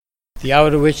The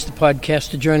hour to which the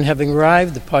podcast adjourned having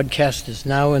arrived, the podcast is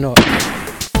now in order.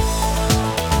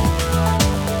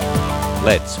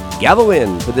 Let's gavel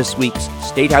in for this week's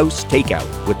State House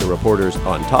Takeout with the reporters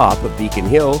on top of Beacon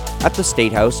Hill at the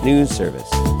State House News Service.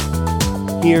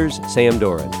 Here's Sam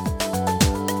Doran.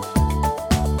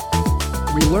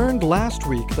 We learned last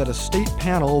week that a state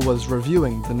panel was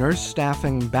reviewing the nurse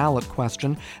staffing ballot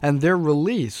question, and their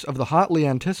release of the hotly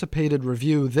anticipated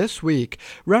review this week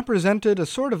represented a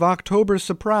sort of October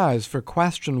surprise for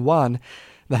Question 1.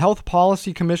 The Health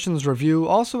Policy Commission's review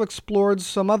also explored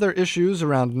some other issues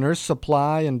around nurse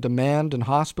supply and demand in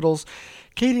hospitals.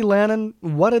 Katie Lannon,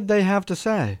 what did they have to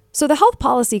say? So the Health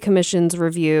Policy Commission's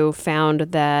review found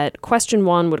that Question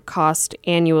 1 would cost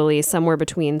annually somewhere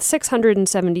between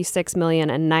 $676 million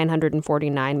and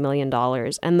 $949 million,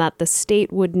 and that the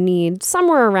state would need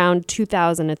somewhere around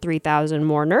 2,000 to 3,000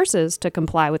 more nurses to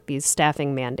comply with these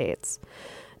staffing mandates.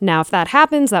 Now, if that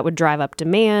happens, that would drive up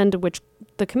demand, which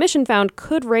the commission found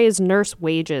could raise nurse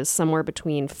wages somewhere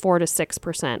between 4 to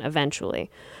 6% eventually.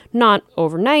 Not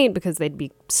overnight, because they'd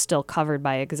be still covered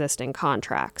by existing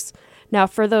contracts. Now,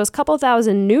 for those couple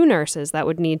thousand new nurses that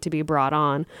would need to be brought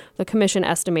on, the commission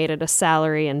estimated a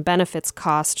salary and benefits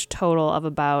cost total of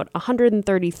about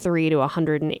 $133,000 to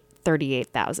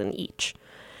 $138,000 each.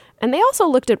 And they also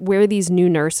looked at where these new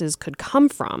nurses could come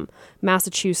from.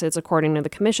 Massachusetts, according to the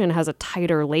commission, has a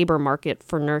tighter labor market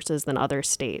for nurses than other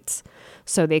states.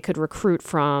 So they could recruit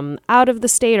from out of the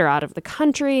state or out of the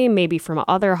country, maybe from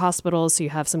other hospitals, so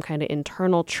you have some kind of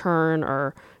internal churn,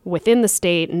 or within the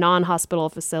state, non-hospital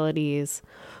facilities.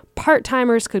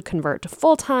 Part-timers could convert to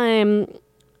full-time.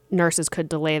 Nurses could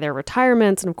delay their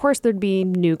retirements. And of course, there'd be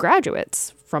new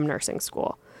graduates from nursing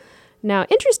school. Now,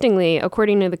 interestingly,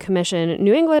 according to the commission,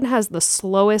 New England has the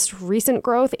slowest recent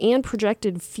growth and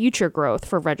projected future growth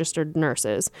for registered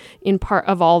nurses, in part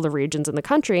of all the regions in the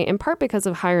country, in part because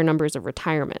of higher numbers of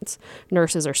retirements.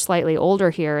 Nurses are slightly older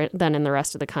here than in the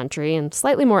rest of the country, and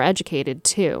slightly more educated,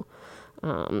 too.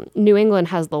 New England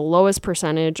has the lowest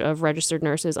percentage of registered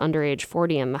nurses under age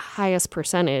 40 and the highest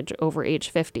percentage over age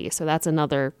 50, so that's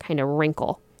another kind of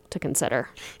wrinkle to consider.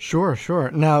 Sure.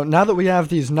 Now that we have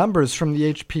these numbers from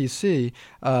the HPC,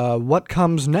 what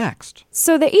comes next?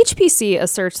 So the HPC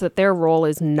asserts that their role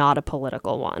is not a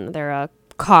political one. They're a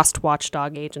cost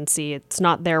watchdog agency. It's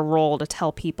not their role to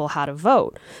tell people how to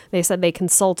vote. They said they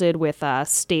consulted with a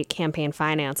state campaign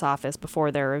finance office before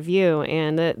their review,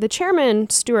 and the chairman,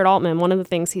 Stuart Altman, one of the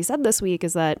things he said this week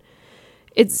is that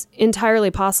it's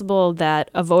entirely possible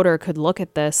that a voter could look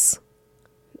at this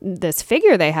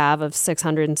figure they have of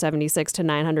 $676 to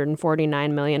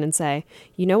 $949 million and say,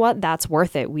 you know what, that's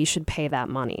worth it. We should pay that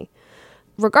money.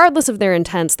 Regardless of their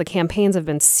intents, the campaigns have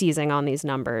been seizing on these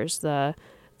numbers. The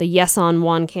Yes on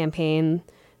One campaign,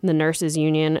 the nurses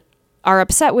union, are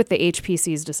upset with the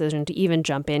HPC's decision to even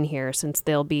jump in here, since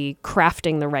they'll be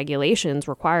crafting the regulations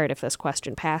required if this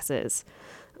question passes.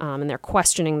 And they're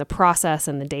questioning the process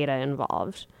and the data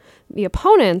involved. The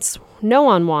opponents, No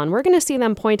on One, we're going to see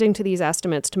them pointing to these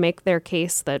estimates to make their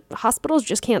case that hospitals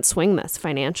just can't swing this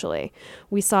financially.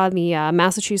 We saw the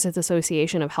Massachusetts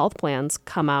Association of Health Plans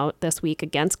come out this week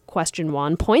against Question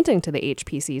 1, pointing to the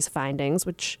HPC's findings,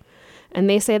 and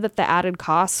they say that the added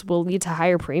costs will lead to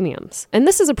higher premiums. And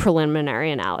this is a preliminary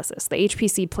analysis. The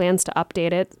HPC plans to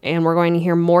update it, and we're going to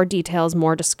hear more details,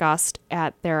 more discussed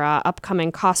at their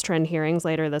upcoming cost trend hearings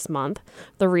later this month.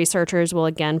 The researchers will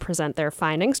again present their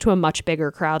findings to a much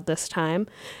bigger crowd this time,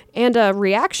 and a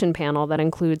reaction panel that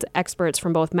includes experts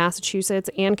from both Massachusetts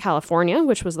and California,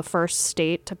 which was the first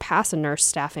state to pass a nurse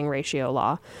staffing ratio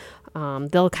law.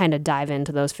 They'll kind of dive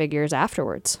into those figures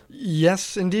afterwards.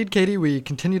 Yes, indeed, Katie. We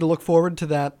continue to look forward to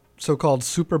that so-called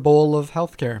Super Bowl of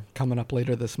healthcare coming up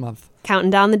later this month.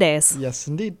 Counting down the days. Yes,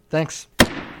 indeed. Thanks.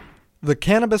 The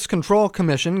Cannabis Control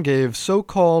Commission gave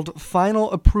so-called final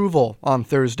approval on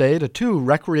Thursday to 2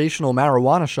 recreational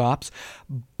marijuana shops,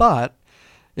 but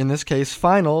in this case,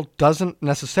 final doesn't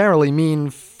necessarily mean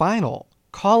final.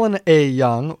 Colin A.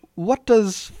 Young, what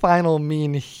does final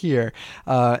mean here?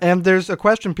 And there's a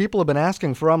question people have been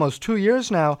asking for almost 2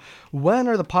 years now. When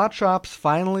are the pot shops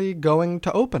finally going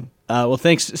to open? Well,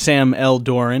 thanks, Sam L.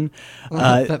 Doran.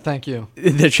 Thank you.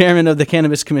 The chairman of the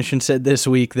Cannabis Commission said this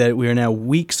week that we are now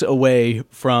weeks away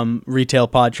from retail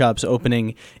pod shops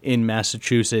opening in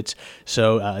Massachusetts.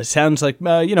 So sounds like,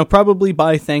 probably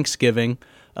by Thanksgiving,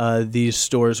 these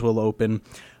stores will open.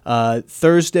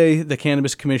 Thursday, the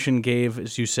Cannabis Commission gave,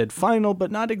 as you said, final, but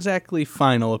not exactly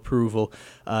final approval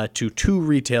to 2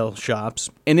 retail shops.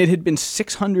 And it had been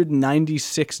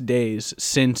 696 days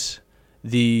since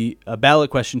the ballot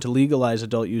question to legalize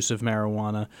adult use of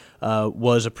marijuana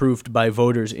was approved by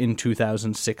voters in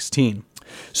 2016.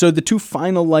 So the two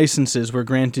final licenses were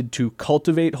granted to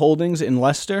Cultivate Holdings in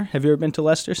Leicester. Have you ever been to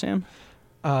Leicester, Sam?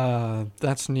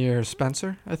 That's near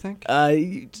Spencer, I think.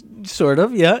 Sort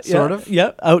of, yeah. Sort of?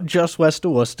 Yeah, out just west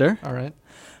of Worcester. All right.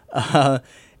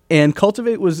 And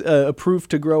Cultivate was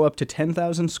approved to grow up to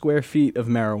 10,000 square feet of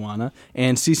marijuana,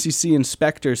 and CCC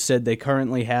inspectors said they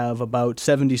currently have about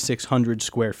 7,600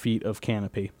 square feet of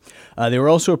canopy. They were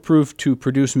also approved to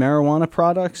produce marijuana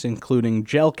products, including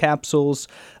gel capsules,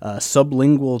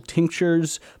 sublingual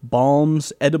tinctures,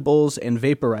 balms, edibles, and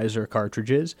vaporizer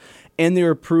cartridges, and they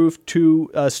were approved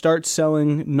to start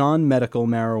selling non-medical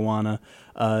marijuana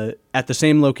at the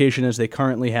same location as they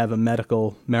currently have a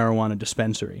medical marijuana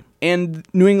dispensary. And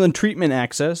New England Treatment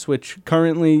Access, which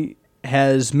currently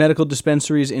has medical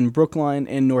dispensaries in Brookline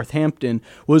and Northampton,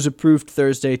 was approved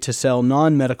Thursday to sell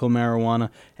non-medical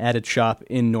marijuana at its shop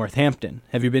in Northampton.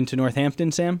 Have you been to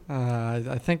Northampton, Sam?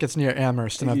 I think it's near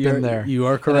Amherst, and I've been there. You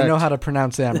are correct. And I know how to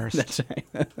pronounce Amherst. That's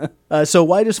right. So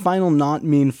why does final not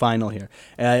mean final here?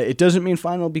 It doesn't mean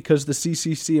final because the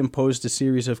CCC imposed a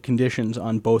series of conditions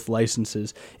on both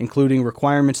licenses, including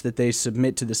requirements that they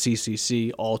submit to the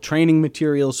CCC all training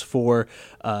materials for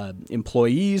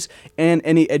employees and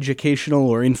any educational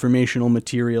or informational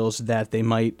materials that they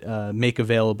might make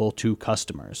available to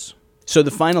customers. So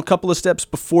the final couple of steps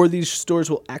before these stores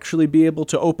will actually be able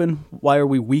to open, why are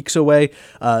we weeks away?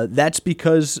 That's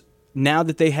because now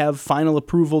that they have final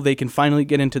approval, they can finally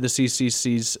get into the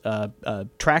CCC's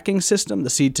tracking system, the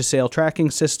seed-to-sale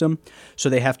tracking system. So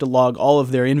they have to log all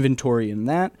of their inventory in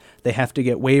that. They have to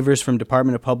get waivers from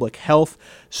Department of Public Health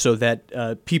so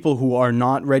that people who are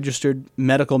not registered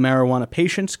medical marijuana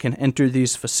patients can enter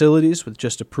these facilities with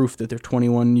just a proof that they're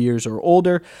 21 years or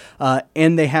older.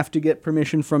 And they have to get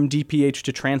permission from DPH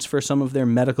to transfer some of their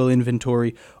medical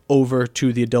inventory over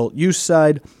to the adult use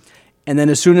side. And then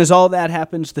as soon as all that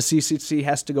happens, the CCC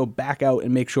has to go back out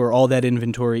and make sure all that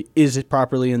inventory is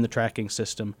properly in the tracking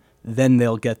system. Then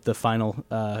they'll get the final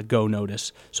go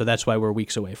notice. So that's why we're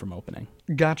weeks away from opening.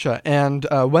 Gotcha. And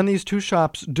when these two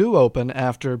shops do open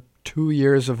after 2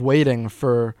 years of waiting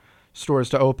for stores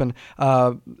to open,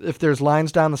 if there's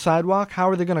lines down the sidewalk, how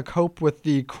are they going to cope with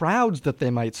the crowds that they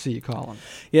might see, Colin?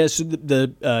 Yeah, so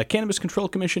the Cannabis Control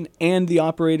Commission and the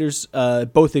operators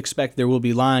both expect there will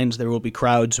be lines, there will be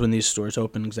crowds when these stores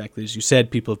open, exactly as you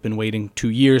said. People have been waiting 2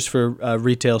 years for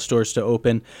retail stores to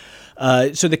open.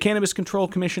 So the Cannabis Control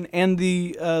Commission and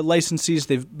the licensees,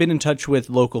 they've been in touch with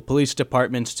local police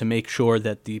departments to make sure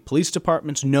that the police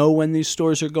departments know when these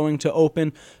stores are going to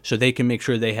open so they can make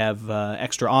sure they have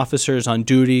extra officers on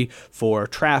duty for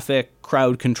traffic,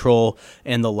 crowd control,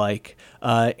 and the like.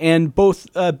 And both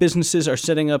businesses are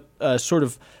setting up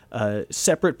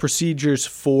separate procedures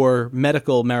for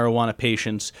medical marijuana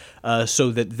patients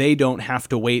so that they don't have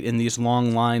to wait in these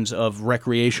long lines of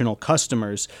recreational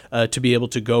customers to be able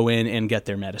to go in and get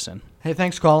their medicine. Hey,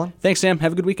 thanks, Colin. Thanks, Sam.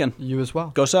 Have a good weekend. You as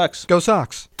well. Go Sox. Go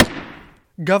Sox.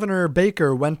 Governor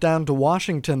Baker went down to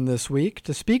Washington this week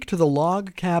to speak to the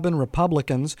Log Cabin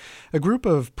Republicans, a group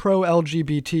of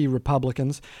pro-LGBT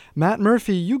Republicans. Matt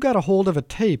Murphy, you got a hold of a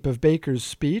tape of Baker's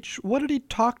speech. What did he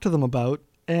talk to them about,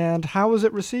 and how was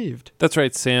it received? That's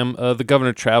right, Sam. The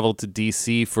governor traveled to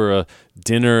D.C. for a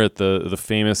dinner at the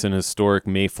famous and historic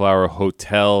Mayflower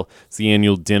Hotel. It's the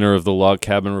annual dinner of the Log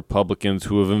Cabin Republicans,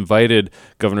 who have invited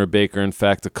Governor Baker, in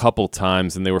fact, a couple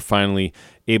times, and they were finally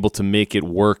able to make it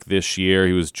work this year.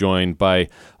 He was joined by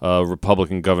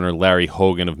Republican Governor Larry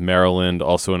Hogan of Maryland,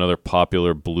 also another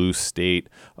popular blue state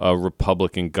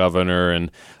Republican governor. And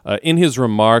in his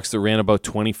remarks that ran about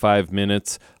 25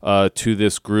 minutes to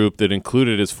this group that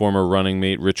included his former running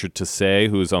mate, Richard Tassay,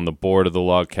 who is on the board of the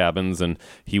Log Cabins, and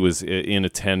he was in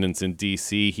attendance in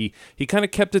D.C. He kind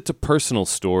of kept it to personal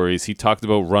stories. He talked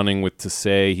about running with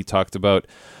Tassay. He talked about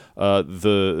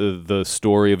the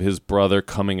story of his brother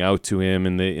coming out to him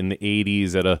in the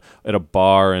 80s at a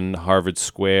bar in Harvard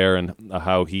Square, and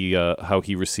how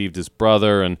he received his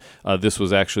brother, and this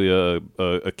was actually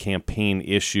a campaign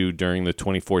issue during the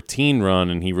 2014 run,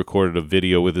 and he recorded a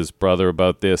video with his brother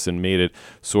about this and made it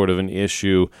sort of an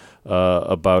issue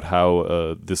about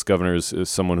how this governor is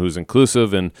someone who's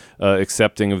inclusive and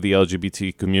accepting of the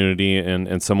LGBT community,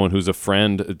 and someone who's a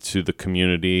friend to the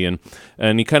community, and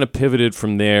he kind of pivoted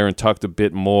from there and talked a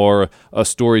bit more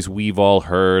stories we've all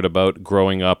heard about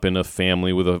growing up in a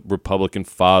family with a Republican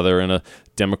father and a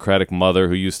Democratic mother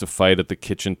who used to fight at the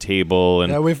kitchen table.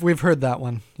 And yeah, we've heard that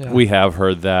one. Yeah. We have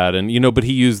heard that, and but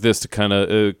he used this to kind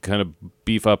of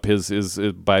beef up his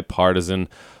bipartisan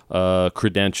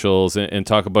credentials and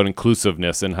talk about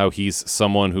inclusiveness and how he's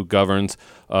someone who governs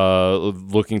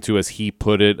looking to, as he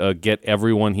put it, get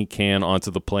everyone he can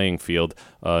onto the playing field,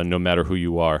 no matter who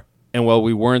you are. And while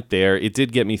we weren't there, it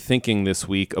did get me thinking this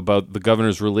week about the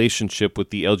governor's relationship with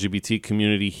the LGBT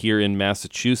community here in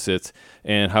Massachusetts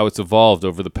and how it's evolved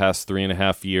over the past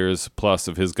 3.5 years plus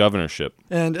of his governorship.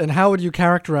 And how would you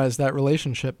characterize that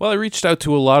relationship? Well, I reached out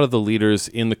to a lot of the leaders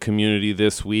in the community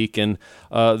this week, and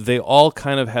they all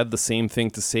kind of had the same thing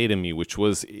to say to me, which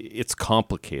was it's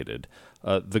complicated.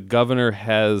 The governor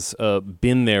has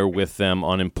been there with them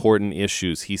on important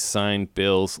issues. He signed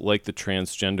bills like the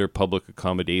Transgender Public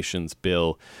Accommodations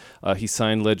Bill. He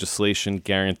signed legislation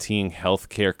guaranteeing health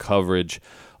care coverage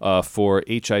for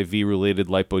HIV-related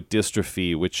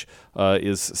lipodystrophy, which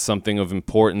is something of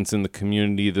importance in the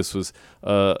community. This was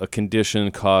a condition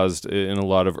caused in a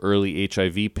lot of early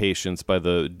HIV patients by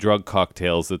the drug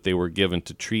cocktails that they were given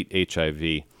to treat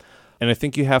HIV. And I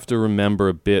think you have to remember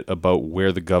a bit about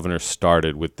where the governor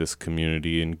started with this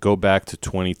community and go back to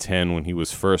 2010 when he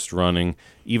was first running,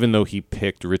 even though he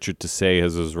picked Richard Tassé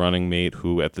as his running mate,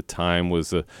 who at the time was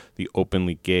the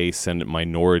openly gay Senate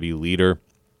minority leader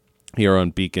here on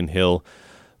Beacon Hill.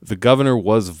 The governor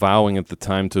was vowing at the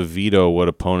time to veto what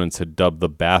opponents had dubbed the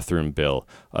bathroom bill.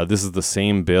 This is the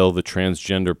same bill, the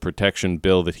transgender protection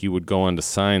bill, that he would go on to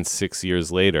sign 6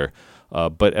 years later.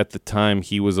 But at the time,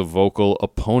 he was a vocal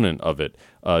opponent of it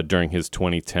during his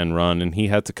 2010 run, and he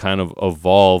had to kind of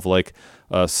evolve like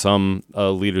some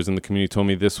leaders in the community told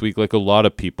me this week, like a lot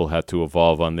of people had to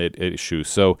evolve on that issue.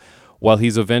 So while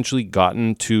he's eventually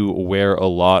gotten to where a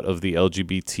lot of the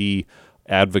LGBT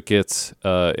advocates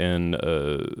and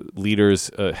leaders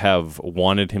have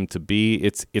wanted him to be,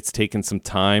 it's taken some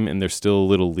time, and they're still a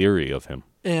little leery of him.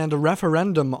 And a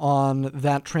referendum on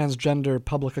that transgender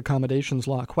public accommodations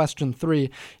law, Question 3,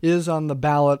 is on the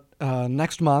ballot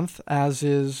next month, as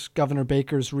is Governor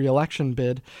Baker's re-election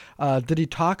bid. Did he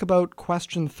talk about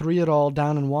Question 3 at all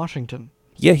down in Washington?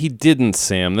 Yeah, he didn't,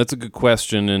 Sam. That's a good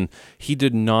question, and he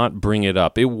did not bring it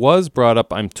up. It was brought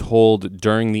up, I'm told,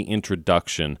 during the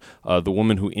introduction. The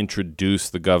woman who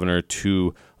introduced the governor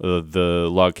to the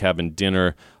log cabin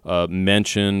dinner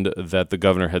mentioned that the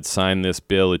governor had signed this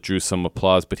bill. It drew some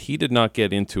applause, but he did not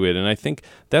get into it, and I think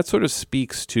that sort of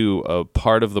speaks to a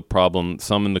part of the problem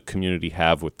some in the community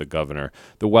have with the governor.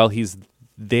 That while he's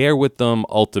there with them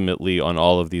ultimately on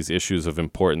all of these issues of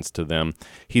importance to them,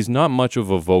 he's not much of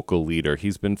a vocal leader.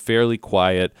 He's been fairly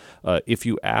quiet. If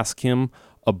you ask him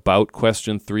about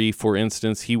Question 3, for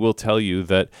instance, he will tell you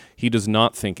that he does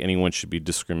not think anyone should be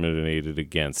discriminated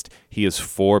against. He is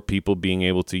for people being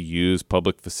able to use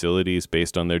public facilities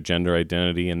based on their gender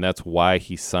identity, and that's why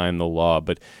he signed the law.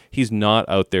 But he's not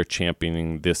out there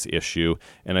championing this issue,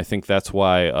 and I think that's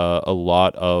why a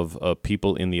lot of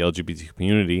people in the LGBT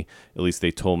community, at least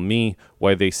they told me,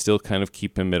 why they still kind of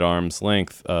keep him at arm's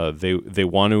length. They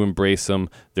want to embrace him.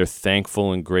 They're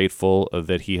thankful and grateful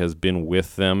that he has been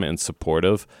with them and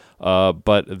supportive,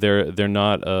 but they're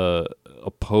not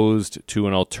opposed to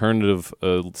an alternative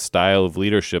style of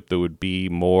leadership that would be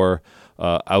more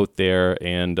out there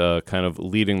and kind of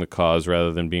leading the cause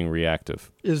rather than being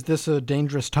reactive. Is this a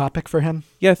dangerous topic for him?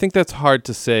 Yeah, I think that's hard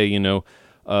to say,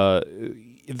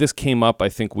 this came up, I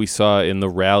think we saw in the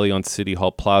rally on City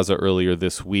Hall Plaza earlier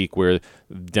this week, where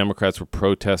Democrats were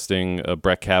protesting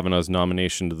Brett Kavanaugh's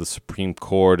nomination to the Supreme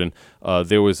Court, and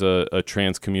there was a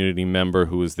trans community member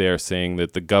who was there saying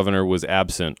that the governor was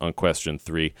absent on Question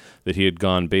 3, that he had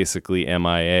gone basically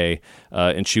MIA,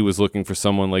 and she was looking for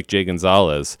someone like Jay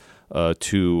Gonzalez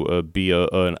to be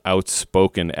an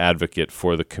outspoken advocate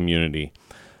for the community.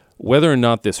 Whether or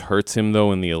not this hurts him,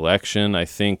 though, in the election, I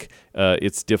think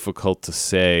it's difficult to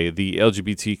say. The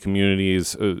LGBT community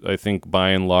is, I think, by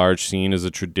and large, seen as a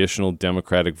traditional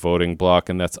Democratic voting bloc,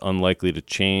 and that's unlikely to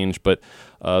change. But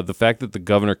the fact that the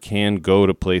governor can go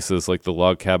to places like the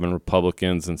Log Cabin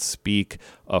Republicans and speak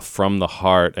from the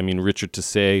heart. I mean, Richard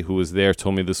Tassé, who was there,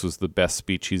 told me this was the best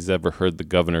speech he's ever heard the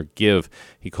governor give.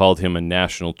 He called him a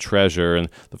national treasure. And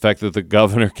the fact that the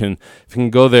governor can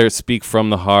go there, speak from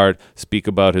the heart, speak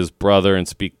about his brother, and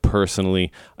speak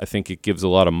personally, I think it gives a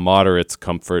lot of moderates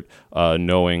comfort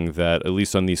knowing that, at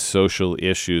least on these social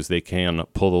issues, they can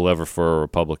pull the lever for a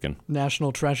Republican.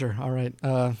 National treasure. All right.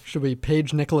 Should we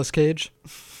page Nicolas Cage?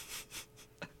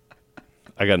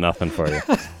 I got nothing for you.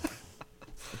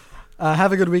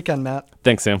 Have a good weekend, Matt.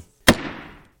 Thanks, Sam.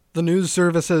 The News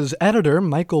Service's editor,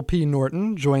 Michael P.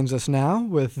 Norton, joins us now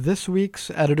with this week's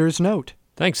editor's note.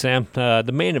 Thanks, Sam. The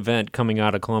main event coming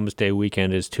out of Columbus Day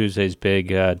weekend is Tuesday's big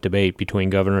debate between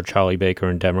Governor Charlie Baker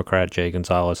and Democrat Jay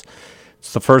Gonzalez.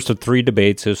 It's the first of 3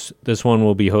 debates. This one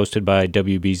will be hosted by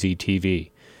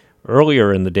WBZ-TV.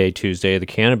 Earlier in the day Tuesday, the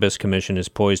Cannabis Commission is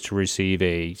poised to receive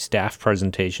a staff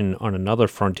presentation on another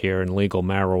frontier in legal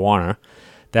marijuana.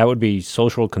 That would be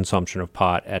social consumption of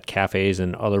pot at cafes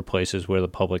and other places where the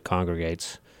public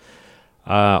congregates.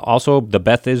 Also, the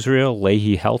Beth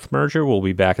Israel-Lahey Health merger will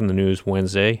be back in the news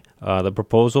Wednesday. The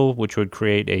proposal, which would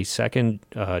create a second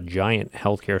giant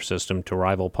healthcare system to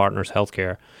rival Partners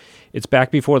Healthcare, it's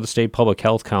back before the State Public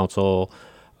Health Council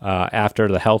after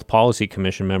the Health Policy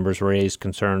Commission members raised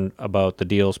concern about the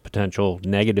deal's potential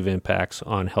negative impacts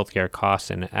on healthcare costs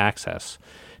and access.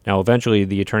 Now, eventually,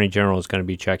 the Attorney General is going to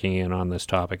be checking in on this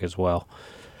topic as well.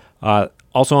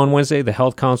 Also on Wednesday, the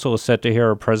Health Council is set to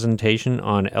hear a presentation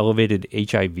on elevated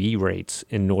HIV rates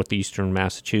in northeastern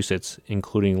Massachusetts,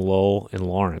 including Lowell and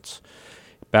Lawrence.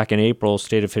 Back in April,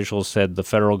 state officials said the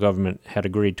federal government had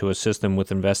agreed to assist them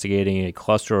with investigating a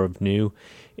cluster of new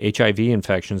HIV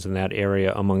infections in that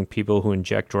area among people who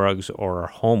inject drugs or are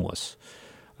homeless.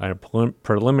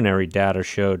 Preliminary data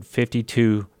showed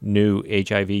 52 new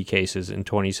HIV cases in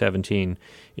 2017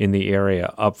 in the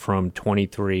area, up from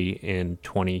 23 in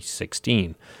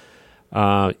 2016.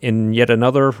 In yet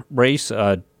another race,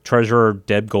 Treasurer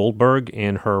Deb Goldberg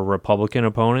and her Republican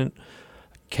opponent,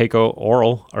 Keiko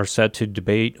Orrell, are set to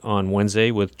debate on Wednesday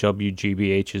with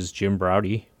WGBH's Jim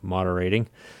Braude moderating.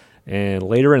 And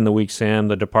later in the week, Sam,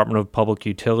 the Department of Public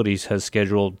Utilities has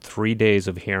scheduled 3 days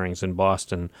of hearings in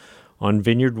Boston on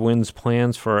Vineyard Wind's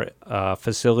plans for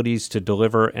facilities to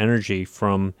deliver energy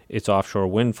from its offshore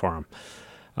wind farm.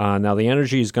 Now, the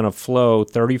energy is going to flow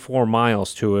 34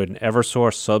 miles to an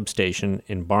Eversource substation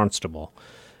in Barnstable.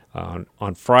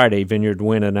 On Friday, Vineyard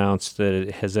Wind announced that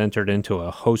it has entered into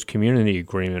a host community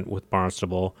agreement with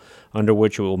Barnstable, under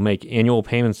which it will make annual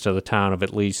payments to the town of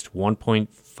at least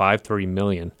 $1.53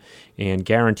 million and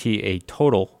guarantee a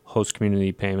total host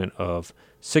community payment of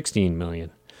 $16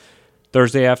 million.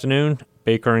 Thursday afternoon,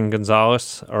 Baker and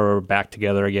Gonzalez are back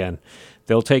together again.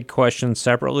 They'll take questions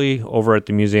separately over at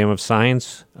the Museum of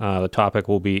Science. The topic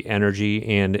will be energy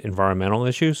and environmental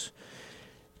issues.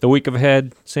 The week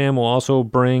ahead, Sam, will also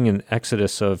bring an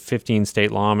exodus of 15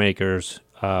 state lawmakers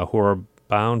who are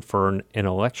bound for an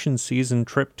election season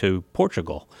trip to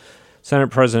Portugal. Senate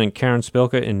President Karen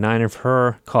Spilka and 9 of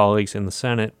her colleagues in the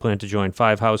Senate plan to join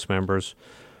 5 House members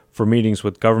for meetings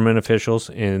with government officials,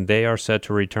 and they are set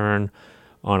to return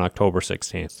on October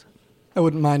 16th. I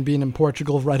wouldn't mind being in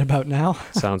Portugal right about now.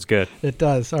 Sounds good. It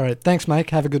does. All right. Thanks, Mike.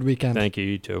 Have a good weekend. Thank you.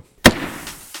 You too.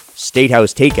 State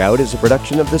House Takeout is a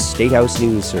production of the State House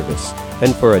News Service.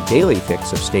 And for a daily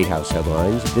fix of State House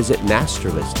headlines, visit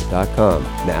masterlist.com.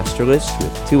 Masterlist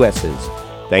with 2 S's.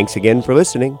 Thanks again for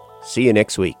listening. See you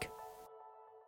next week.